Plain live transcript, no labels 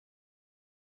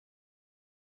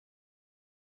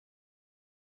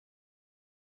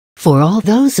For all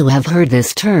those who have heard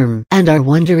this term and are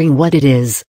wondering what it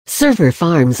is, server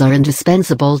farms are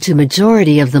indispensable to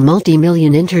majority of the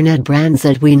multi-million internet brands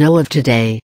that we know of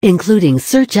today, including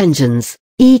search engines,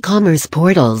 e-commerce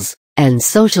portals, and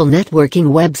social networking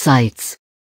websites.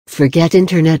 Forget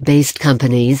internet-based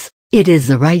companies, it is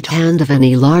the right hand of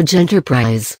any large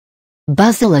enterprise.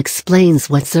 Buzzle explains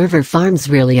what server farms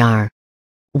really are.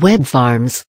 Web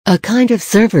farms, a kind of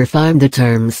server farm. The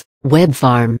terms web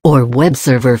farm or web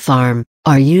server farm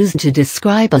are used to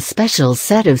describe a special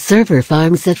set of server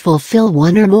farms that fulfill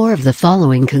one or more of the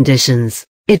following conditions.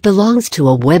 It belongs to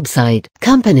a website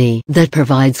company that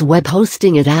provides web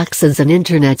hosting. It acts as an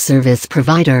internet service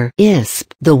provider.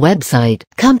 ISP. The website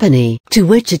company to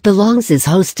which it belongs is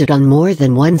hosted on more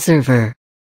than one server.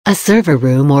 A server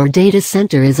room or data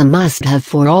center is a must-have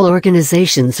for all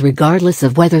organizations, regardless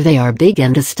of whether they are big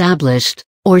and established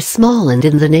or small and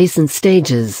in the nascent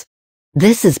stages.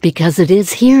 This is because it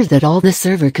is here that all the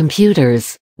server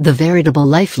computers, the veritable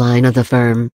lifeline of the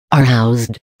firm, are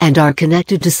housed and are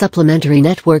connected to supplementary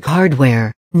network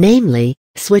hardware, namely,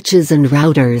 switches and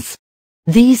routers.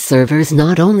 These servers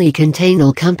not only contain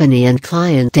all company and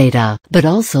client data, but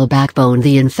also backbone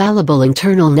the infallible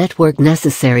internal network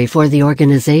necessary for the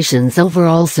organization's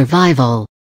overall survival.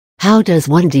 How does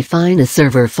one define a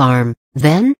server farm,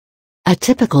 then? A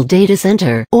typical data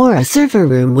center or a server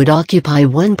room would occupy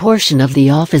one portion of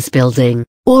the office building,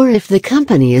 or if the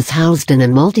company is housed in a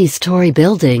multi-story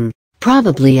building,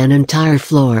 probably an entire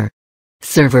floor.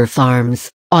 Server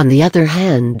farms, on the other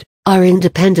hand, are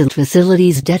independent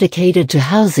facilities dedicated to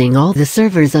housing all the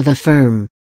servers of a firm.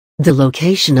 The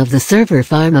location of the server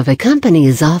farm of a company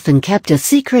is often kept a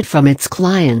secret from its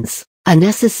clients, a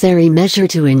necessary measure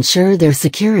to ensure their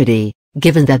security,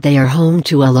 given that they are home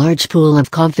to a large pool of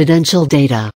confidential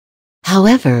data.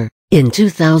 However, in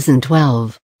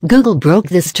 2012, Google broke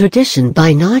this tradition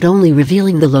by not only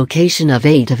revealing the location of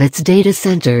 8 of its data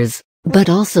centers, but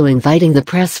also inviting the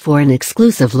press for an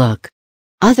exclusive look.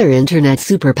 Other internet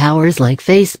superpowers like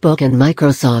Facebook and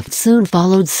Microsoft soon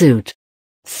followed suit.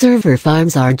 Server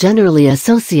farms are generally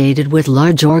associated with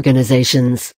large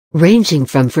organizations, ranging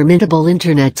from formidable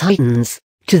internet titans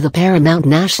to the paramount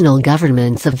national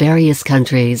governments of various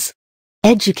countries.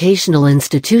 Educational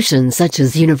institutions such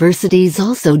as universities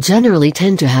also generally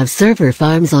tend to have server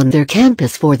farms on their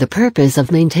campus for the purpose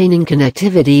of maintaining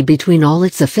connectivity between all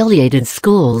its affiliated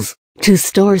schools, to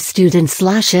store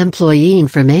student/employee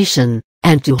information,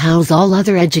 and to house all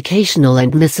other educational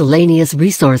and miscellaneous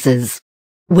resources.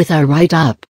 With our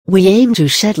write-up, we aim to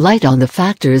shed light on the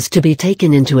factors to be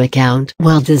taken into account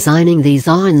while designing these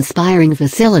awe-inspiring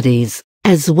facilities,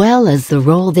 as well as the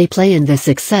role they play in the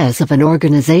success of an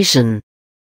organization.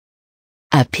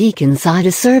 A peek inside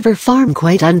a server farm.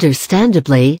 Quite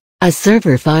understandably, a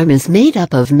server farm is made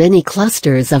up of many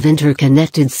clusters of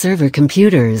interconnected server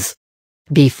computers.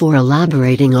 Before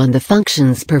elaborating on the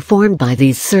functions performed by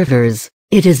these servers,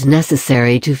 it is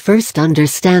necessary to first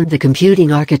understand the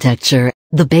computing architecture,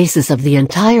 the basis of the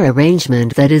entire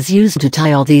arrangement that is used to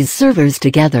tie all these servers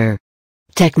together.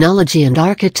 Technology and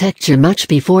architecture. Much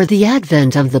before the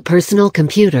advent of the personal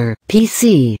computer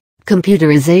 (PC),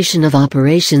 computerization of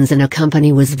operations in a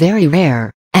company was very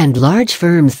rare, and large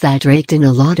firms that raked in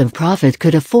a lot of profit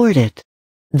could afford it.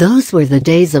 Those were the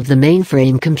days of the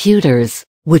mainframe computers,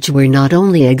 which were not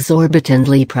only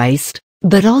exorbitantly priced,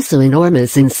 but also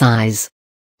enormous in size.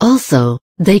 Also,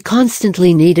 they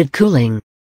constantly needed cooling.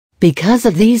 Because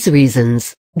of these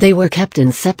reasons, they were kept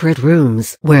in separate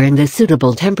rooms wherein a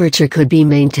suitable temperature could be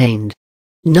maintained.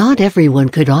 Not everyone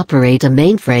could operate a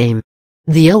mainframe.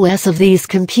 The OS of these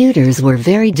computers were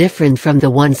very different from the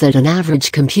ones that an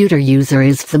average computer user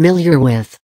is familiar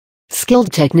with.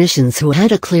 Skilled technicians who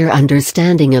had a clear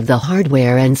understanding of the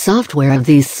hardware and software of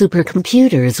these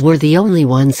supercomputers were the only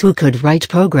ones who could write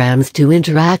programs to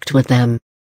interact with them.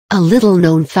 A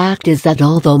little-known fact is that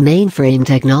although mainframe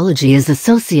technology is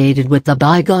associated with the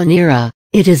bygone era,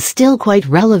 it is still quite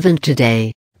relevant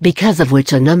today, because of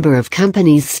which a number of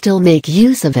companies still make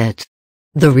use of it.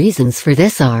 The reasons for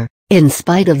this are, in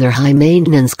spite of their high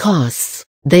maintenance costs,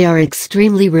 they are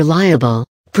extremely reliable,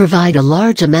 provide a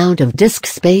large amount of disk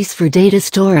space for data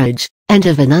storage, and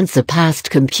have an unsurpassed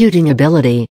computing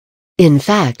ability. In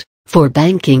fact, for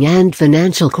banking and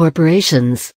financial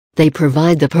corporations, they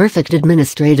provide the perfect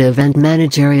administrative and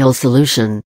managerial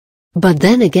solution. But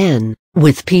then again,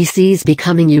 with PCs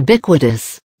becoming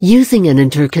ubiquitous, using an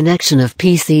interconnection of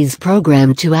PCs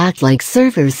programmed to act like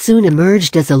servers soon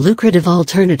emerged as a lucrative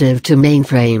alternative to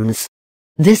mainframes.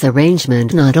 This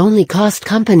arrangement not only cost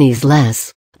companies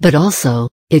less, but also,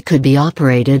 it could be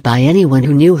operated by anyone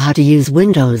who knew how to use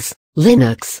Windows,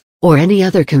 Linux, or any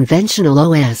other conventional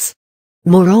OS.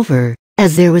 Moreover,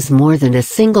 as there was more than a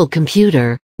single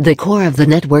computer, the core of the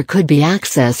network could be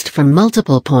accessed from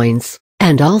multiple points,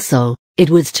 and also, it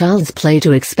was child's play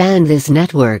to expand this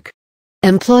network.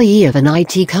 Employee of an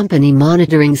IT company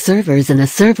monitoring servers in a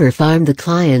server farm. The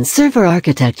client-server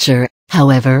architecture,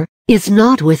 however, is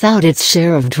not without its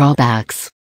share of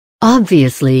drawbacks.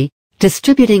 Obviously,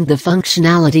 distributing the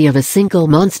functionality of a single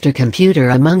monster computer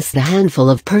amongst the handful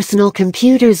of personal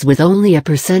computers with only a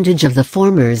percentage of the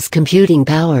former's computing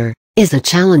power is a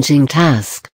challenging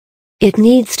task. It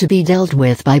needs to be dealt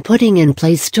with by putting in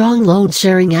place strong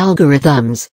load-sharing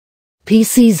algorithms.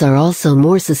 PCs are also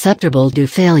more susceptible to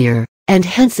failure, and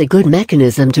hence a good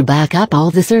mechanism to back up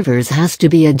all the servers has to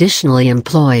be additionally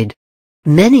employed.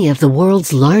 Many of the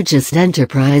world's largest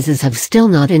enterprises have still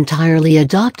not entirely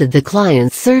adopted the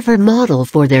client-server model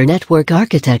for their network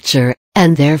architecture,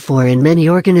 and therefore in many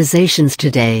organizations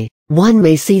today, one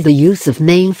may see the use of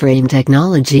mainframe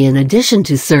technology in addition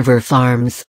to server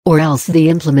farms, or else the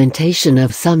implementation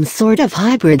of some sort of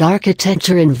hybrid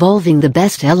architecture involving the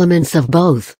best elements of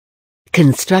both.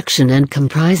 Construction and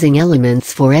comprising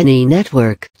elements for any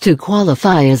network. To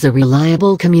qualify as a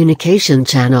reliable communication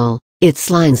channel, its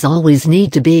lines always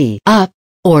need to be up,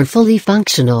 or fully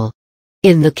functional.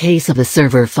 In the case of a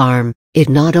server farm, it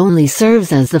not only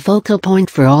serves as the focal point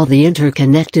for all the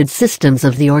interconnected systems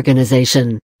of the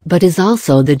organization, but is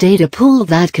also the data pool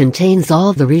that contains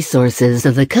all the resources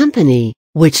of the company,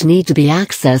 which need to be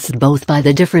accessed both by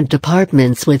the different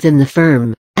departments within the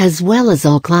firm, as well as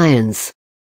all clients.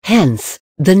 Hence,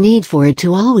 the need for it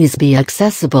to always be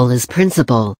accessible is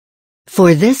principal.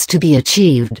 For this to be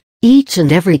achieved, each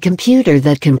and every computer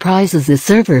that comprises the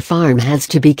server farm has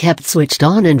to be kept switched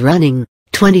on and running,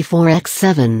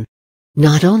 24/7.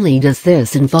 Not only does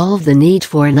this involve the need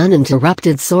for an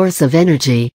uninterrupted source of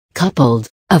energy, coupled,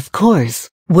 of course,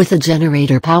 with a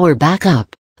generator power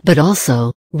backup, but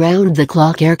also,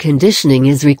 round-the-clock air conditioning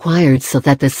is required so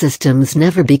that the systems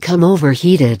never become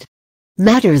overheated.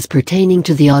 Matters pertaining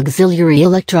to the auxiliary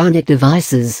electronic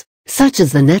devices, such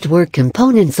as the network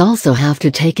components, also have to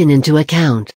be taken into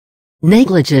account.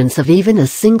 Negligence of even a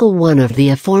single one of the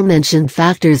aforementioned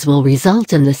factors will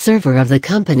result in the server of the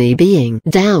company being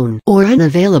down or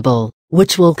unavailable,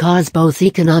 which will cause both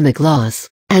economic loss,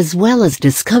 as well as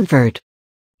discomfort.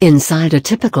 Inside a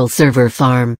typical server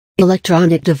farm,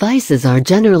 electronic devices are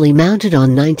generally mounted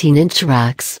on 19-inch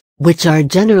racks, which are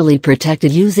generally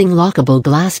protected using lockable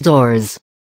glass doors.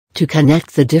 To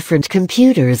connect the different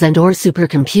computers and/or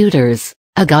supercomputers,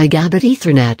 a gigabit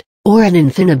Ethernet, or an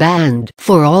InfiniBand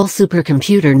for all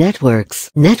supercomputer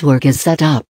network is set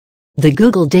up. The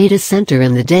Google Data Center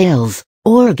in the Dalles,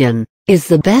 Oregon, is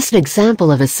the best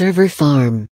example of a server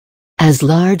farm. As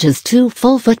large as 2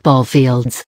 full football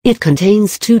fields, it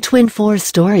contains 2 twin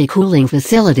 4-story cooling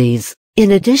facilities,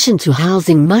 in addition to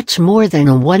housing much more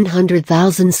than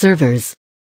 100,000 servers.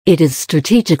 It is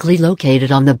strategically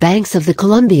located on the banks of the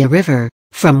Columbia River,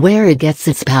 from where it gets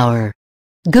its power.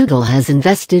 Google has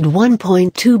invested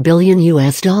 $1.2 billion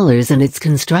in its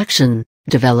construction,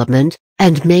 development,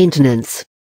 and maintenance.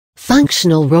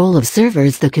 Functional role of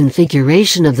servers. The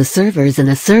configuration of the servers in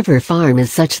a server farm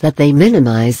is such that they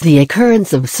minimize the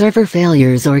occurrence of server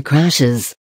failures or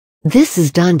crashes. This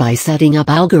is done by setting up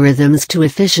algorithms to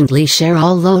efficiently share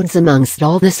all loads amongst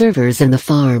all the servers in the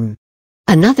farm.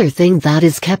 Another thing that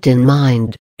is kept in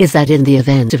mind is that in the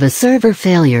event of a server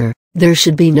failure, there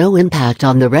should be no impact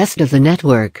on the rest of the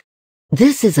network.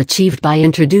 This is achieved by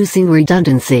introducing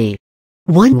redundancy.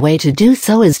 One way to do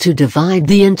so is to divide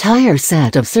the entire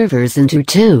set of servers into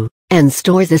 2, and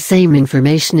store the same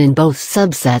information in both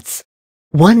subsets.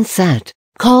 One set,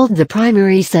 called the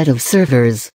primary set of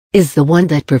servers, is the one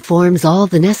that performs all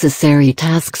the necessary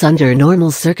tasks under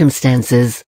normal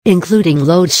circumstances, including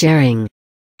load sharing.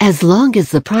 As long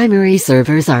as the primary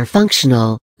servers are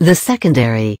functional, the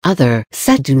secondary other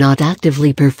set do not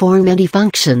actively perform any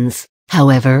functions.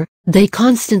 However, they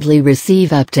constantly receive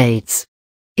updates.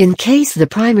 In case the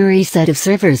primary set of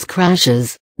servers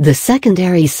crashes, the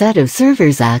secondary set of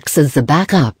servers acts as the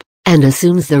backup, and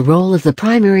assumes the role of the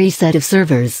primary set of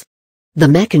servers. The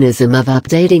mechanism of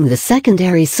updating the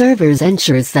secondary servers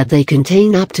ensures that they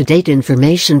contain up-to-date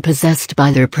information possessed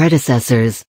by their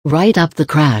predecessors, right up the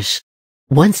crash.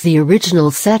 Once the original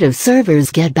set of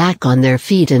servers get back on their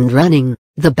feet and running,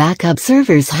 the backup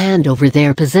servers hand over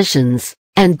their positions,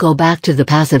 and go back to the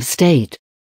passive state.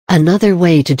 Another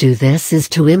way to do this is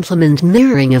to implement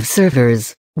mirroring of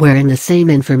servers, wherein the same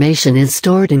information is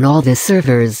stored in all the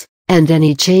servers, and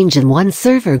any change in one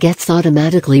server gets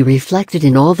automatically reflected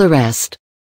in all the rest.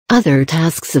 Other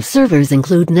tasks of servers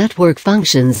include network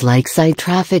functions like site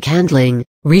traffic handling,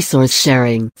 Resource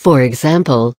sharing, for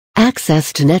example,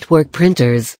 access to network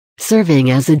printers, serving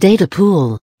as a data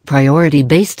pool,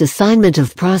 priority-based assignment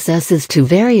of processes to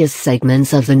various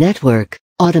segments of the network,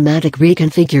 automatic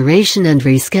reconfiguration and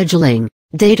rescheduling,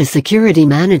 data security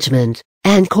management,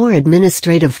 and core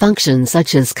administrative functions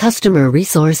such as customer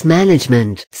resource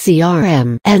management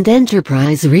 (CRM) and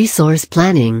enterprise resource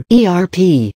planning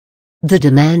 (ERP). The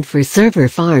demand for server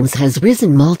farms has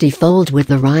risen multifold with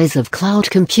the rise of cloud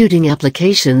computing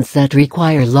applications that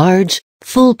require large,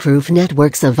 foolproof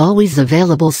networks of always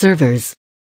available servers.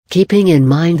 Keeping in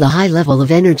mind the high level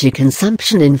of energy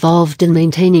consumption involved in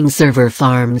maintaining server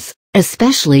farms,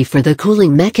 especially for the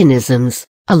cooling mechanisms,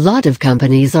 a lot of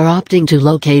companies are opting to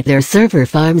locate their server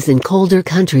farms in colder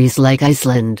countries like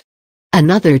Iceland.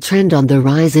 Another trend on the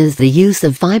rise is the use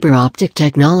of fiber optic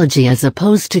technology as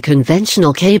opposed to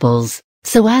conventional cables,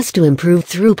 so as to improve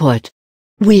throughput.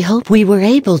 We hope we were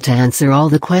able to answer all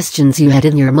the questions you had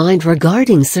in your mind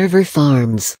regarding server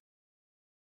farms.